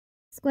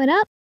Squid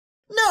up?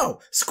 No!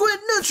 Squid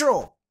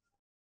neutral!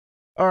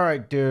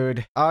 Alright,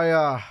 dude.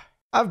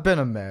 I've been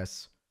a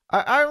mess.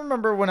 I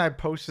remember when I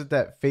posted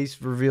that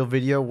face reveal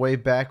video way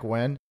back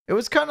when. It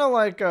was kind of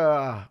like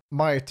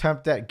my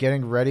attempt at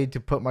getting ready to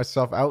put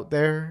myself out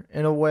there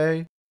in a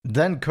way.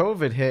 Then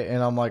COVID hit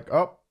and I'm like,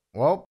 oh,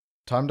 well,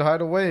 time to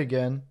hide away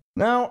again.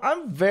 Now,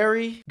 I'm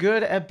very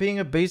good at being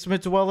a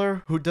basement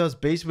dweller who does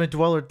basement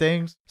dweller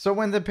things. So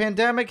when the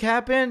pandemic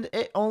happened,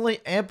 it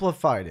only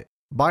amplified it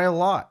by a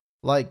lot.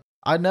 Like,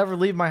 I never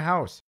leave my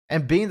house.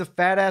 And being the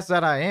fat ass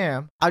that I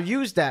am, I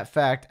used that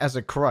fact as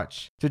a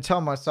crutch to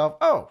tell myself,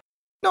 oh,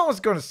 no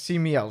one's gonna see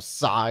me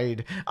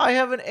outside. I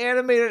have an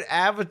animated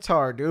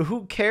avatar, dude.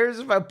 Who cares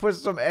if I put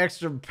some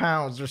extra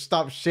pounds or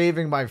stop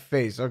shaving my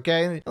face,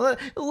 okay?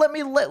 Let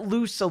me let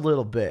loose a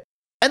little bit.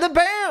 And then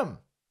bam!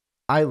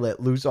 I let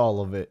loose all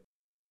of it.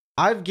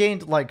 I've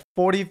gained like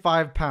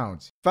 45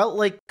 pounds. Felt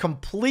like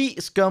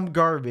complete scum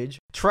garbage.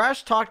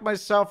 Trash talked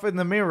myself in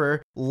the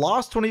mirror.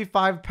 Lost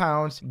 25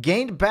 pounds.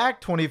 Gained back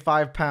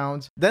 25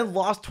 pounds. Then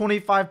lost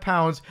 25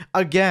 pounds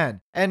again.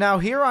 And now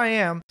here I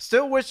am,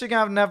 still wishing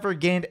I've never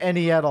gained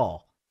any at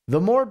all. The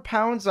more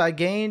pounds I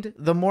gained,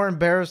 the more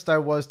embarrassed I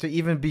was to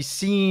even be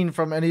seen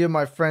from any of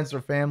my friends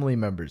or family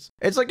members.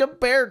 It's like a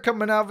bear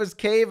coming out of his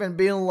cave and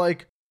being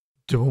like,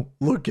 don't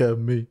look at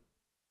me.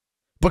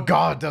 But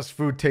God, does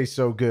food taste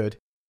so good.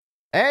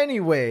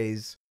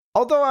 Anyways,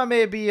 although I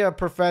may be a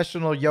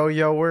professional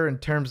yo-yoer in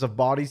terms of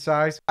body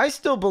size, I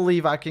still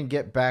believe I can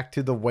get back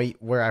to the weight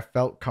where I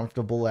felt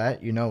comfortable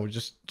at, you know,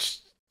 just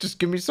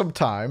give me some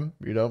time,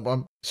 you know.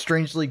 I'm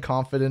strangely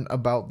confident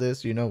about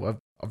this, you know,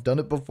 I've done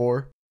it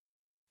before.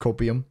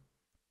 Copium.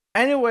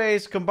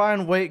 Anyways,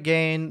 combined weight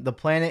gain, the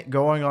planet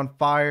going on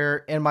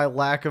fire, and my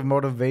lack of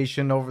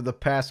motivation over the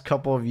past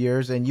couple of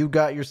years, and you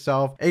got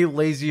yourself a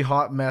lazy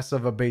hot mess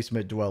of a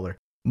basement dweller.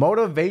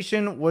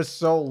 Motivation was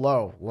so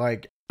low,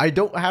 like, I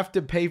don't have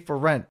to pay for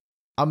rent.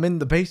 I'm in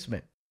the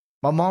basement.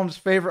 My mom's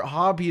favorite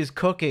hobby is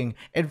cooking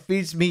and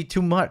feeds me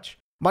too much.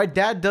 My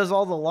dad does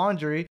all the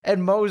laundry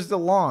and mows the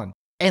lawn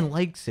and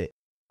likes it.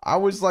 I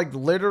was like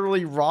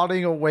literally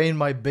rotting away in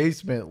my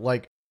basement,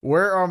 like,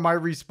 where are my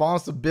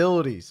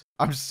responsibilities?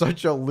 I'm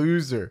such a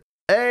loser.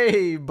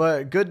 Hey,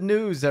 but good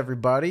news,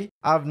 everybody.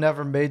 I've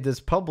never made this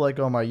public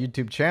on my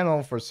YouTube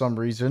channel for some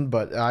reason,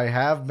 but I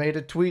have made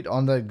a tweet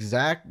on the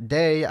exact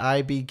day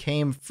I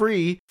became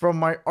free from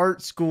my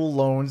art school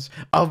loans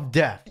of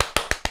death.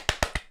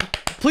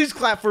 Please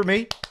clap for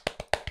me.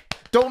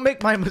 Don't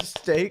make my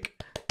mistake.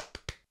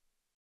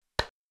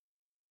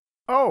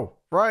 Oh,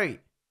 right.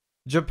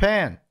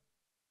 Japan.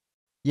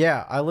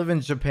 Yeah, I live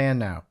in Japan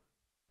now.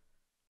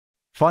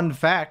 Fun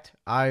fact,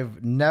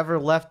 I've never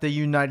left the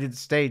United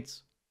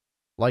States.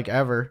 Like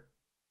ever,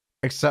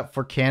 except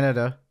for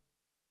Canada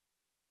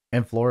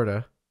and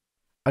Florida.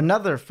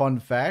 Another fun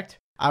fact,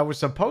 I was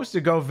supposed to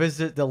go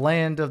visit the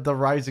land of the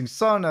rising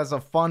sun as a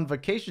fun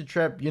vacation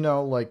trip, you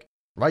know, like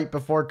right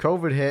before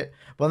COVID hit,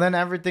 but then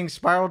everything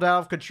spiraled out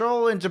of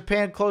control and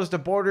Japan closed the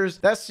borders.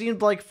 That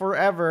seemed like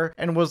forever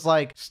and was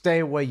like, stay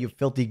away, you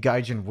filthy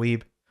gaijin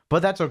weeb.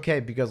 But that's okay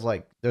because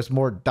like there's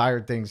more dire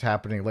things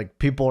happening, like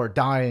people are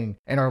dying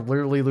and are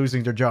literally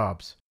losing their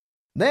jobs.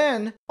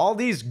 Then all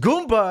these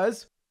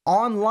Goombas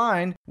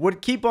online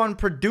would keep on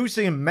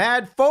producing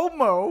mad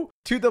FOMO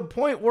to the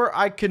point where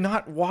I could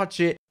not watch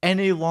it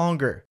any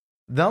longer.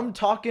 Them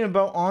talking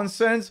about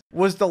onsens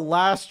was the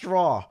last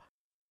straw.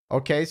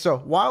 Okay, so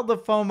while the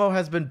FOMO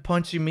has been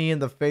punching me in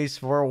the face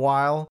for a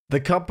while,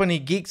 the company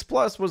Geeks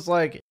Plus was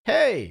like,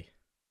 hey,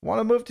 want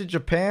to move to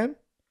Japan?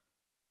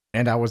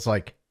 And I was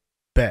like,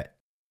 bet.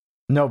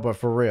 No, but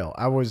for real,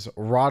 I was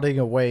rotting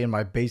away in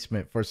my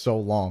basement for so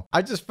long.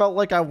 I just felt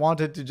like I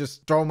wanted to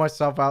just throw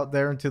myself out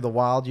there into the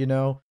wild, you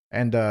know,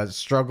 and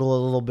struggle a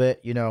little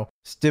bit, you know,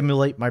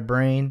 stimulate my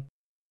brain.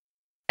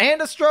 And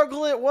a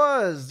struggle it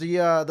was.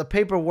 The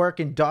paperwork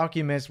and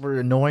documents were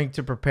annoying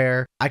to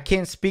prepare. I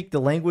can't speak the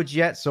language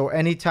yet, so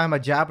anytime a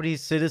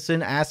Japanese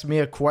citizen asks me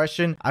a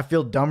question, I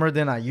feel dumber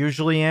than I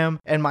usually am.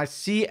 And my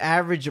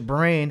C-average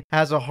brain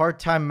has a hard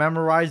time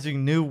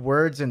memorizing new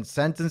words and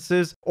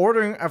sentences.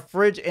 Ordering a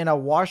fridge and a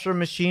washer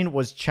machine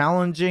was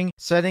challenging.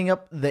 Setting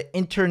up the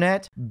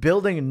internet,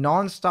 building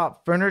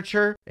non-stop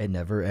furniture, it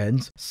never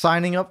ends.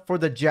 Signing up for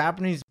the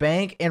Japanese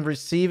bank and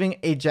receiving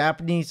a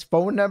Japanese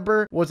phone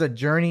number was a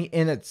journey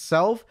in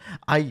itself.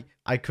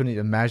 I couldn't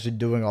imagine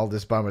doing all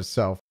this by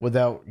myself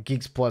without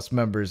Geeks Plus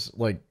members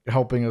like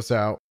helping us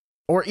out.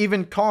 Or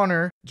even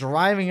Connor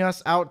driving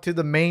us out to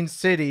the main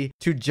city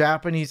to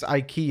Japanese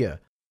IKEA.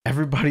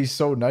 Everybody's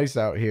so nice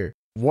out here.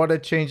 What a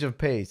change of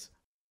pace.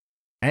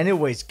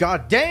 Anyways,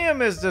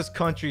 goddamn is this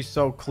country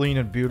so clean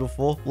and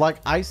beautiful. Like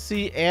I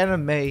see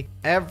anime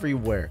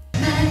everywhere.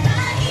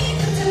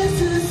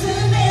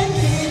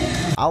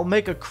 I'll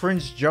make a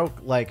cringe joke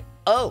like,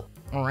 oh,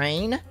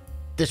 rain?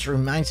 This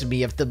reminds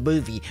me of the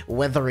movie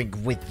Weathering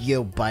with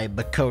You by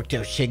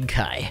Makoto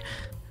Shinkai.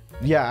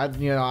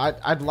 Yeah,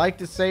 I'd like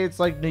to say it's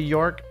like New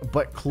York,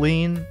 but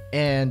clean,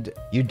 and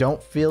you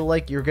don't feel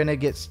like you're gonna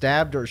get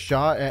stabbed or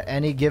shot at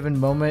any given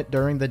moment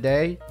during the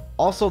day.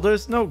 Also,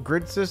 there's no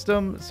grid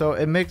system, so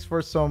it makes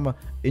for some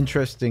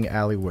interesting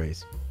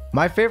alleyways.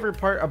 My favorite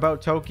part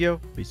about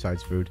Tokyo,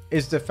 besides food,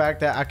 is the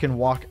fact that I can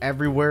walk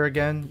everywhere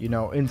again. You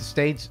know, in the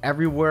States,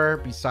 everywhere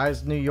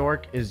besides New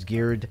York is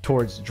geared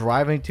towards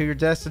driving to your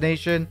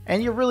destination,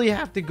 and you really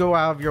have to go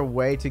out of your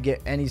way to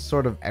get any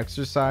sort of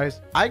exercise.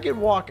 I can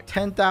walk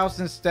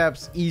 10,000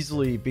 steps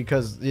easily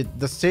because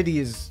the city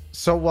is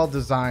so well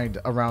designed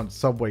around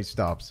subway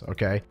stops,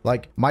 okay?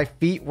 Like, my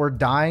feet were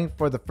dying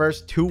for the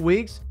first 2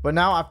 weeks, but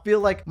now I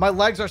feel like my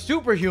legs are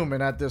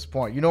superhuman at this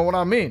point. You know what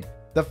I mean?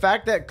 The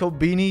fact that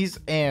konbinis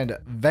and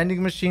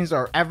vending machines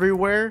are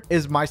everywhere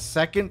is my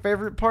second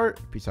favorite part,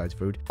 besides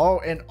food. Oh,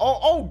 and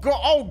oh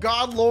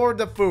God, Lord,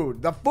 the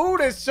food. The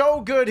food is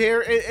so good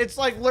here. It's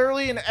like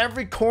literally in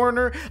every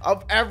corner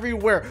of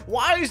everywhere.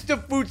 Why is the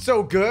food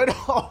so good?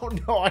 Oh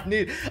no, I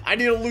need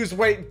to lose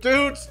weight,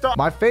 dude. Stop.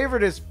 My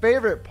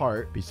favorite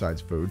part,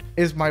 besides food,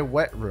 is my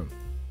wet room.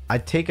 I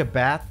take a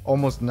bath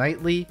almost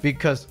nightly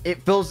because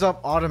it fills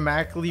up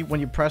automatically when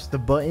you press the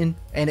button,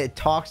 and it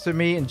talks to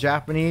me in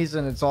Japanese,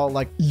 and it's all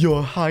like,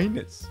 "Your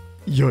Highness,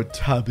 your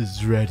tub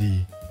is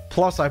ready."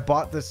 Plus, I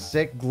bought this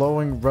sick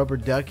glowing rubber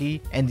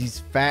ducky and these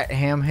fat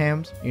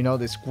hams, you know,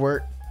 they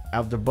squirt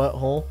out of the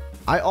butthole.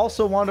 I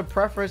also want to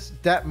preface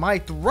that my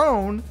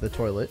throne, the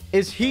toilet,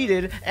 is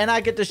heated, and I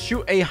get to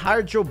shoot a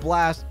hydro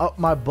blast up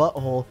my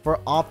butthole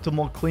for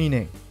optimal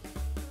cleaning.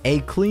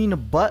 A clean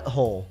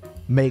butthole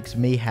makes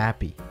me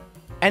happy.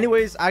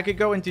 Anyways, I could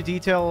go into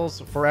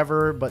details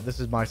forever, but this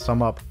is my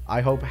sum up.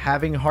 I hope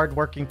having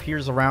hardworking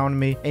peers around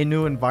me, a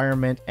new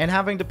environment, and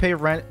having to pay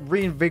rent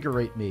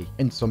reinvigorate me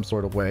in some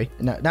sort of way.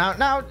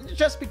 Now,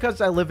 just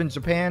because I live in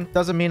Japan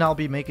doesn't mean I'll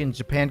be making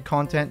Japan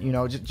content. You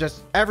know,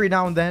 just every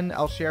now and then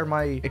I'll share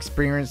my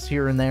experience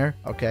here and there,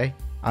 okay?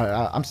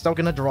 I'm still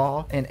gonna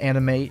draw and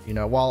animate, you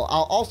know, while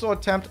I'll also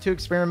attempt to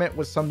experiment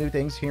with some new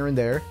things here and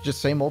there. Just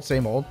same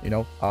old, you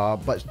know.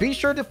 But be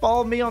sure to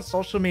follow me on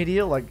social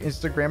media like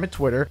Instagram and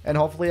Twitter, and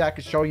hopefully I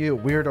can show you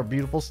weird or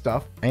beautiful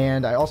stuff.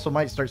 And I also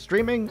might start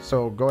streaming,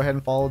 so go ahead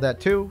and follow that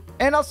too.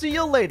 And I'll see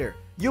you later,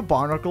 you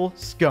barnacle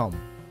scum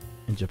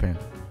in Japan.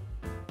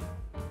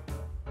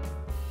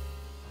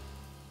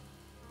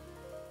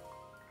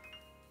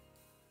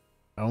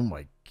 Oh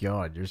my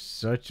God, you're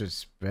such a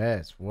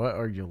spaz. What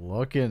are you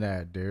looking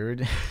at,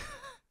 dude?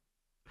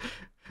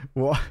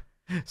 What?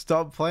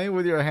 Stop playing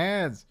with your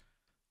hands.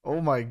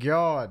 Oh my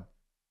God.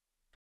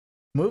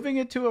 Moving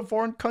into a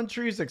foreign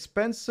country is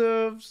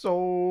expensive,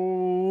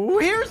 so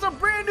here's a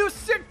brand new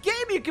sick game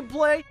you can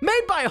play,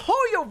 made by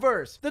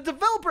HoYoverse, the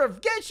developer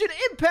of Genshin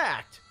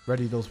Impact.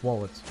 Ready those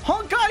wallets.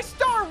 Honkai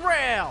Star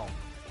Rail!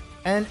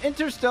 An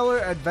interstellar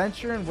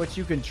adventure in which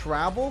you can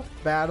travel,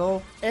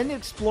 battle, and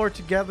explore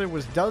together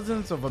with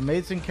dozens of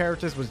amazing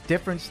characters with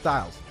different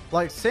styles,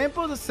 like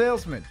Sampo the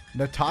Salesman,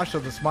 Natasha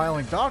the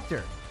Smiling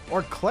Doctor,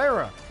 or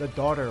Clara, the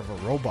daughter of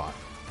a robot.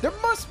 There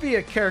must be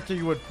a character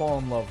you would fall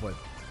in love with.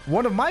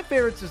 One of my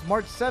favorites is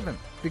March 7th,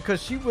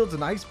 because she wields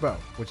an ice bow,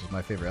 which is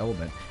my favorite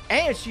element,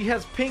 and she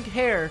has pink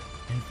hair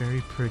and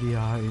very pretty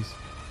eyes.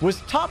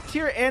 With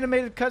top-tier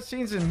animated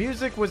cutscenes and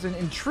music with an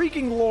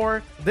intriguing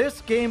lore,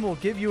 this game will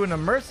give you an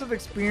immersive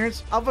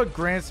experience of a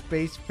grand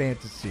space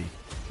fantasy.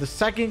 The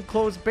second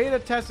closed beta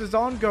test is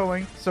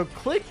ongoing, so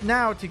click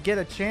now to get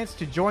a chance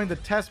to join the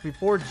test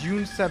before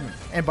June 7th.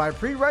 And by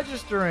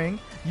pre-registering,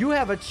 you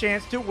have a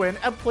chance to win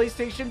a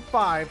PlayStation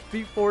 5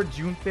 before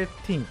June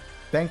 15th.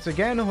 Thanks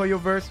again,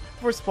 HoYoverse,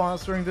 for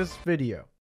sponsoring this video.